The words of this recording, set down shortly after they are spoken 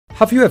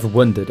Have you ever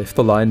wondered if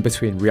the line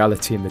between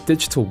reality and the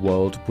digital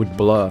world would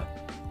blur?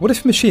 What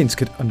if machines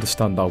could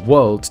understand our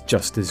world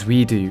just as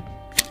we do?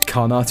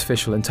 Can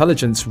artificial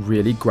intelligence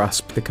really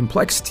grasp the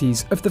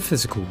complexities of the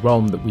physical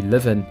realm that we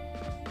live in?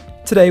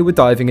 Today we're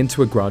diving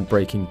into a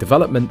groundbreaking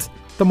development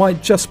that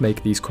might just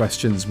make these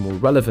questions more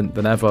relevant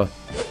than ever.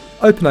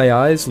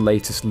 OpenAI's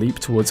latest leap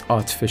towards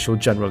artificial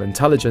general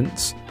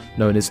intelligence,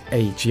 known as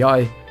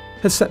AGI,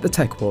 has set the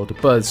tech world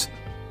abuzz.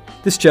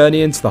 This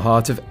journey into the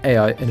heart of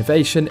AI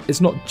innovation is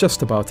not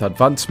just about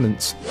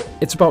advancements,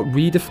 it's about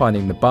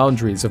redefining the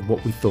boundaries of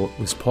what we thought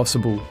was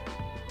possible.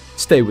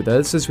 Stay with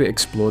us as we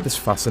explore this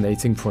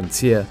fascinating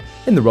frontier.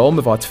 In the realm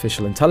of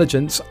artificial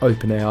intelligence,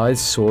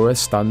 OpenAI's SORAS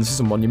stands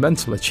as a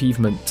monumental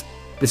achievement.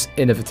 This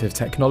innovative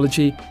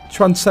technology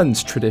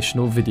transcends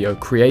traditional video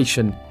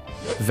creation,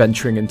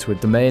 venturing into a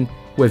domain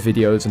where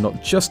videos are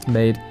not just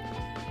made,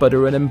 but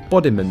are an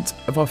embodiment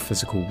of our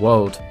physical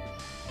world.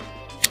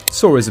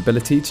 SORA's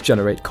ability to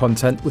generate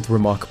content with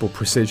remarkable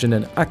precision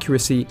and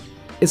accuracy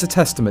is a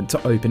testament to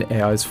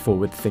OpenAI's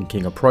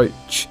forward-thinking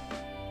approach.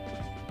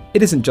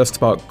 It isn't just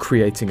about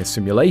creating a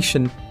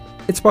simulation,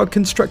 it's about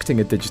constructing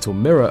a digital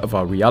mirror of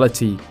our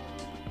reality.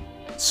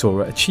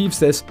 SORA achieves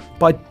this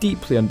by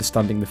deeply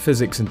understanding the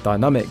physics and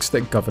dynamics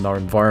that govern our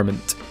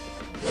environment.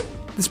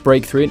 This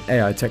breakthrough in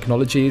AI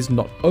technology is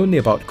not only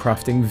about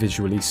crafting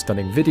visually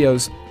stunning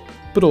videos,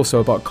 but also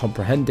about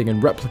comprehending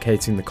and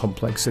replicating the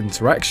complex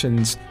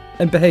interactions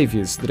and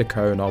behaviours that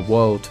occur in our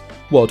world.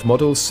 World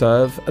models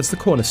serve as the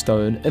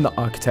cornerstone in the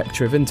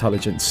architecture of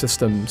intelligent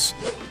systems.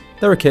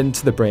 They're akin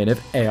to the brain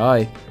of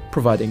AI,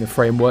 providing a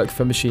framework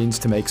for machines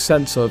to make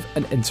sense of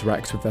and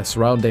interact with their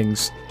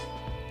surroundings.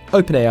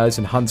 OpenAI's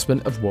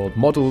enhancement of world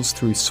models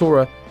through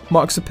SORA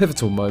marks a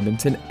pivotal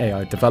moment in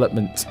AI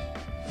development.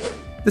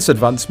 This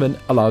advancement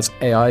allows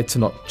AI to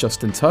not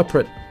just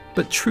interpret,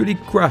 but truly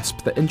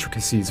grasp the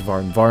intricacies of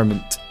our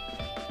environment.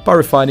 By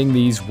refining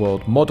these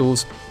world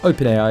models,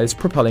 OpenAI is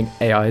propelling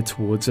AI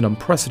towards an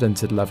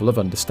unprecedented level of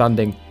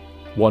understanding,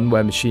 one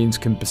where machines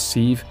can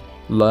perceive,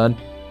 learn,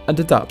 and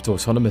adapt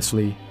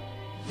autonomously.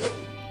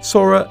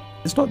 SORA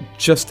is not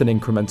just an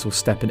incremental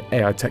step in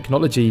AI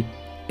technology,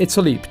 it's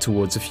a leap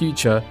towards a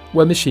future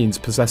where machines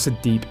possess a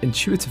deep,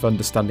 intuitive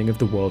understanding of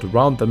the world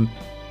around them,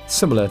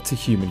 similar to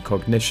human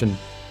cognition.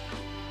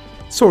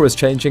 SORA is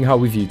changing how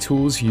we view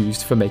tools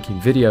used for making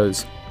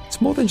videos.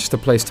 It's more than just a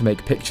place to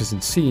make pictures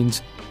and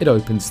scenes, it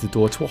opens the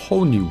door to a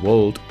whole new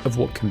world of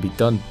what can be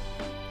done.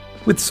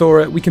 With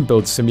SORA, we can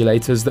build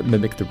simulators that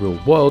mimic the real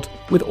world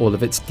with all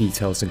of its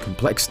details and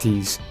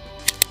complexities.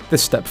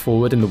 This step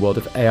forward in the world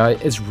of AI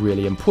is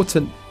really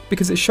important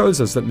because it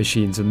shows us that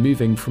machines are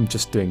moving from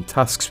just doing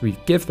tasks we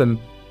give them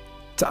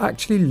to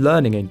actually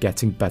learning and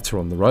getting better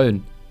on their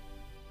own.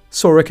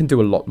 SORA can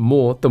do a lot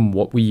more than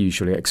what we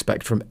usually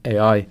expect from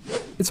AI.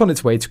 It's on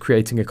its way to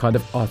creating a kind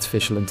of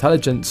artificial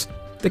intelligence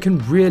that can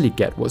really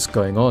get what's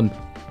going on,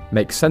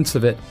 make sense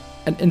of it,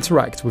 and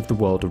interact with the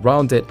world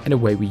around it in a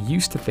way we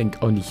used to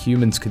think only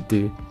humans could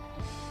do.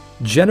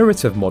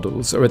 Generative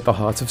models are at the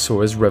heart of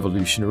SORA's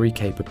revolutionary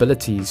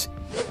capabilities.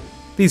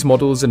 These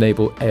models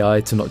enable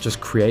AI to not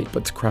just create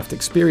but to craft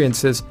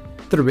experiences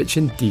that are rich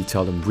in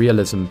detail and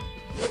realism.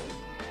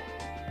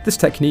 This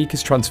technique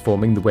is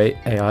transforming the way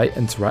AI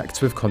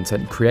interacts with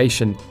content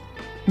creation,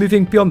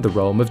 moving beyond the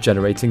realm of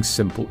generating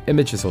simple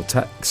images or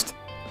text.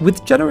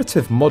 With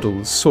generative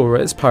models, SORA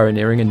is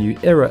pioneering a new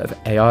era of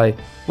AI,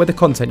 where the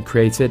content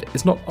created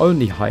is not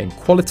only high in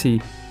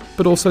quality,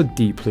 but also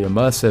deeply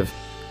immersive,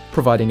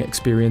 providing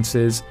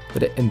experiences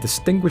that are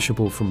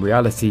indistinguishable from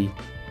reality.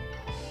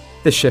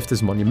 This shift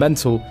is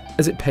monumental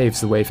as it paves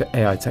the way for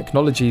AI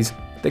technologies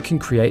that can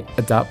create,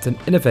 adapt, and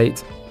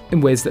innovate in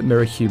ways that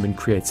mirror human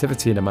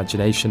creativity and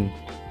imagination.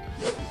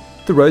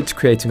 The road to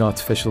creating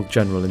artificial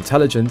general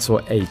intelligence, or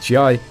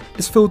AGI,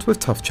 is filled with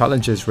tough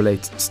challenges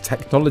related to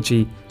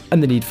technology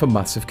and the need for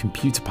massive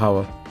computer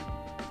power.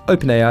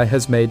 OpenAI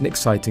has made an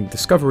exciting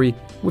discovery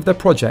with their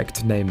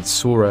project named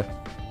SORA.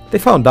 They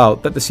found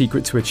out that the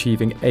secret to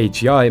achieving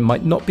AGI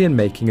might not be in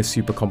making a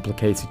super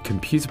complicated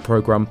computer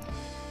program,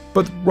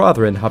 but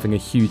rather in having a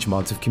huge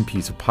amount of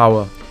computer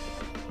power.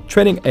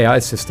 Training AI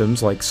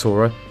systems like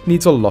SORA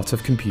needs a lot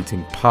of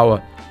computing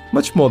power,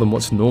 much more than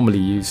what's normally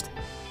used.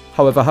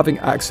 However, having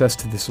access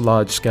to this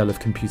large scale of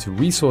computer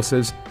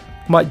resources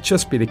might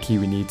just be the key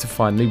we need to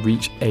finally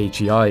reach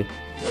AGI.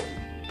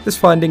 This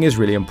finding is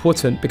really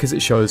important because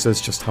it shows us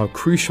just how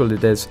crucial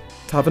it is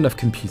to have enough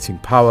computing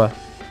power.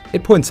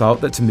 It points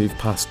out that to move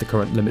past the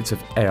current limits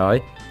of AI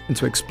and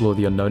to explore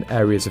the unknown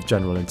areas of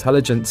general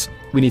intelligence,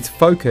 we need to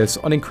focus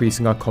on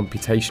increasing our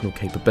computational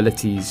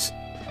capabilities.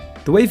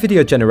 The way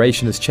video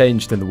generation has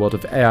changed in the world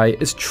of AI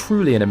is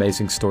truly an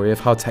amazing story of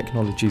how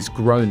technology's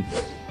grown.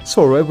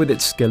 SORA, with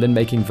its skill in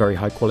making very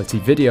high quality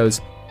videos,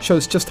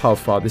 shows just how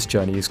far this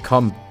journey has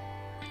come.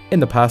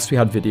 In the past we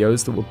had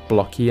videos that were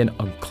blocky and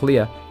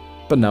unclear,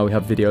 but now we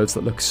have videos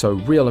that look so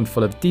real and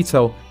full of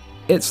detail,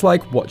 it's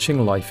like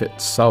watching life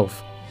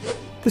itself.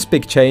 This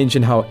big change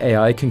in how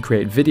AI can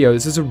create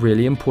videos is a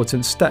really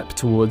important step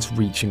towards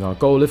reaching our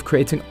goal of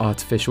creating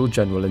artificial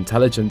general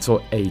intelligence, or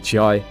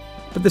AGI.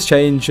 But this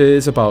change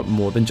is about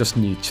more than just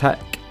new tech.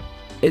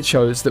 It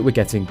shows that we're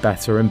getting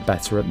better and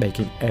better at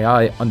making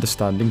AI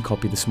understand and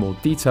copy the small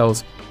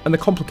details and the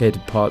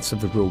complicated parts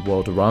of the real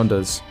world around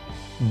us.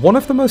 One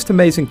of the most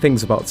amazing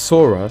things about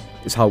Sora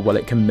is how well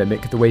it can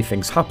mimic the way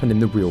things happen in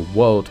the real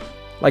world,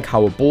 like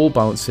how a ball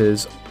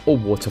bounces or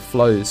water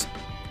flows.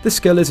 This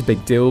skill is a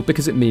big deal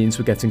because it means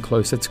we're getting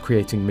closer to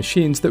creating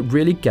machines that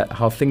really get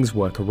how things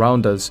work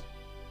around us.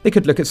 They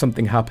could look at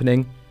something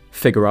happening,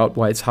 figure out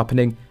why it's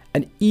happening,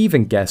 and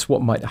even guess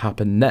what might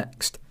happen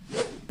next.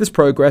 This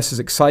progress is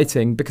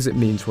exciting because it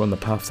means we're on the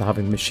path to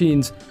having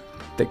machines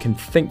that can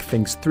think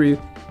things through,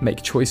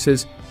 make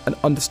choices, and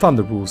understand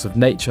the rules of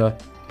nature,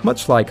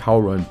 much like how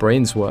our own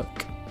brains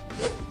work.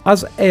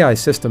 As AI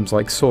systems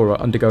like Sora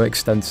undergo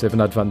extensive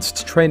and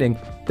advanced training,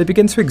 they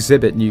begin to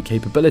exhibit new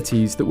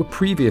capabilities that were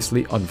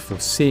previously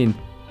unforeseen.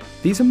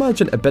 These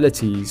emergent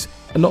abilities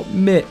are not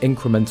mere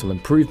incremental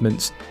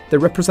improvements, they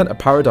represent a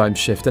paradigm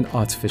shift in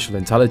artificial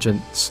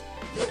intelligence.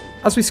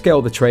 As we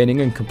scale the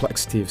training and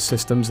complexity of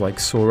systems like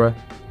Sora,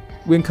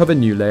 we uncover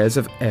new layers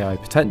of AI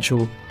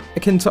potential,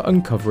 akin to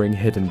uncovering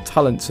hidden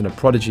talents in a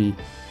prodigy.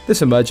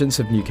 This emergence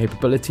of new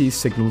capabilities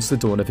signals the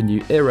dawn of a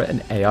new era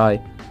in AI,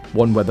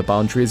 one where the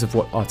boundaries of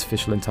what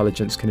artificial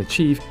intelligence can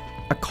achieve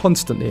are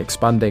constantly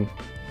expanding.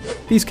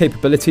 These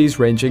capabilities,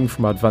 ranging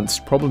from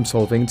advanced problem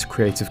solving to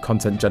creative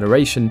content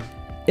generation,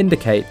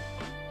 indicate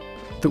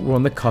that we're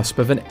on the cusp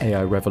of an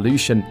AI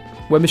revolution,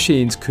 where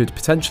machines could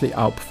potentially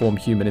outperform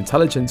human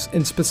intelligence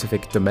in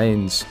specific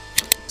domains.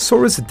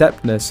 Sora's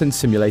adeptness in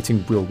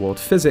simulating real-world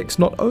physics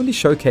not only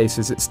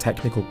showcases its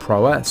technical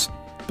prowess,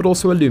 but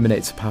also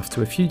illuminates a path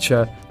to a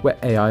future where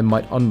AI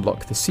might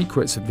unlock the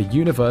secrets of the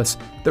universe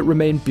that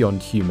remain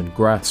beyond human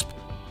grasp.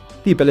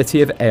 The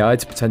ability of AI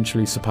to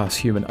potentially surpass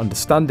human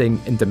understanding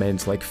in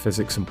domains like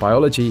physics and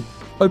biology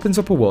opens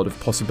up a world of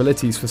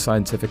possibilities for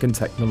scientific and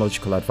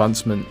technological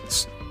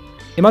advancements.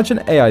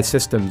 Imagine AI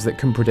systems that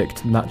can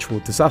predict natural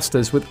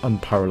disasters with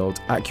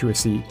unparalleled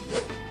accuracy,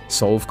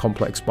 solve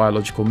complex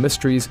biological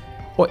mysteries,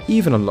 or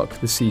even unlock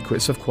the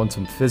secrets of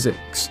quantum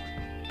physics.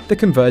 The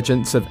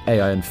convergence of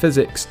AI and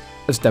physics,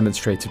 as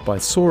demonstrated by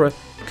Sora,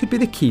 could be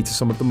the key to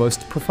some of the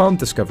most profound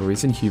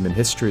discoveries in human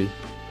history.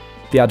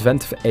 The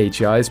advent of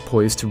AGI is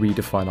poised to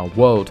redefine our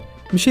world.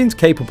 Machines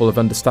capable of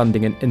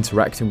understanding and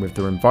interacting with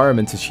their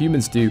environment as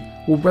humans do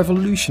will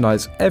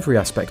revolutionize every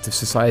aspect of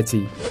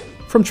society.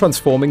 From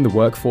transforming the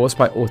workforce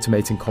by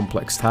automating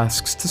complex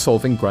tasks to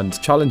solving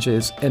grand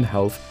challenges in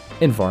health,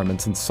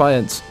 environment and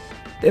science,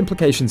 the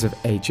implications of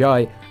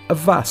AGI are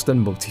vast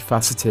and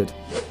multifaceted.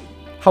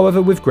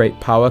 However, with great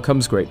power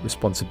comes great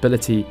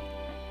responsibility.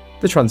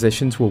 The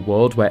transition to a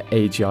world where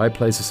AGI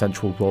plays a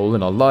central role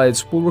in our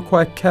lives will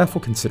require careful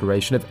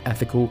consideration of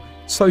ethical,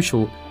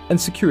 social, and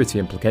security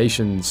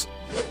implications.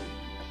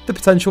 The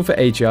potential for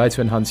AGI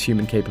to enhance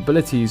human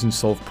capabilities and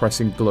solve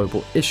pressing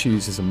global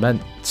issues is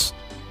immense.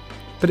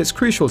 But it's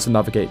crucial to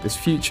navigate this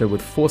future with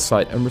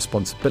foresight and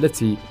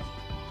responsibility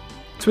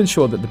to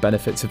ensure that the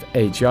benefits of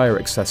AGI are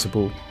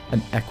accessible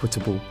and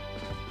equitable.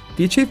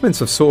 The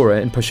achievements of Sora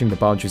in pushing the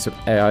boundaries of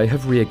AI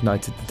have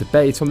reignited the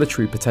debate on the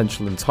true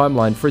potential and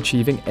timeline for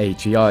achieving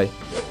AGI.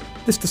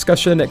 This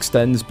discussion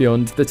extends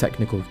beyond the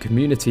technical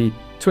community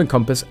to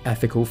encompass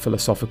ethical,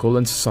 philosophical,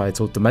 and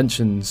societal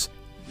dimensions.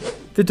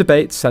 The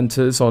debate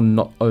centers on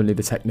not only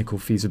the technical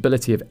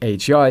feasibility of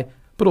AGI,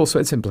 but also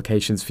its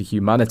implications for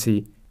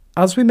humanity.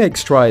 As we make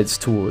strides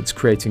towards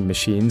creating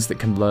machines that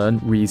can learn,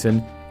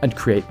 reason, and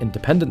create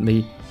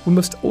independently, we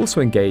must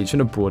also engage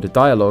in a broader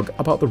dialogue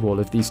about the role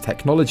of these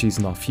technologies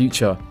in our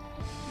future,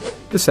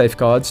 the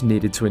safeguards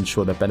needed to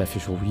ensure their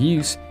beneficial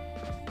use,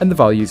 and the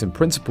values and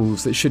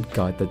principles that should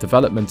guide their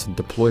development and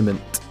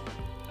deployment.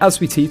 As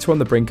we teeter on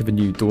the brink of a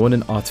new dawn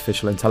in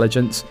artificial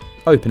intelligence,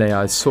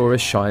 OpenAI's Sora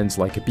shines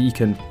like a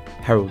beacon,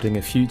 heralding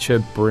a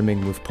future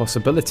brimming with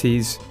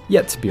possibilities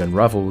yet to be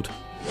unravelled.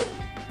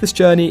 This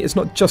journey is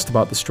not just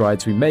about the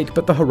strides we make,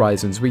 but the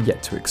horizons we're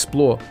yet to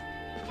explore.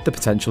 The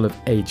potential of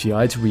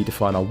AGI to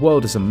redefine our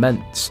world is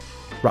immense,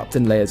 wrapped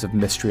in layers of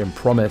mystery and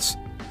promise.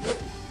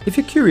 If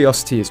your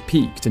curiosity is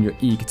piqued and you're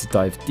eager to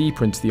dive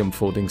deeper into the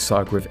unfolding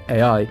saga of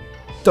AI,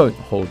 don't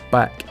hold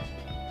back.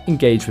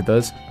 Engage with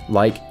us,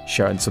 like,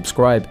 share and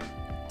subscribe.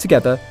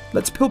 Together,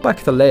 let's peel back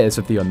the layers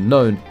of the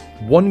unknown,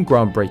 one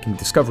groundbreaking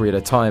discovery at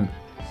a time.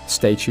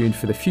 Stay tuned,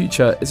 for the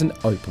future is an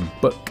open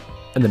book,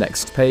 and the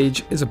next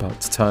page is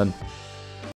about to turn.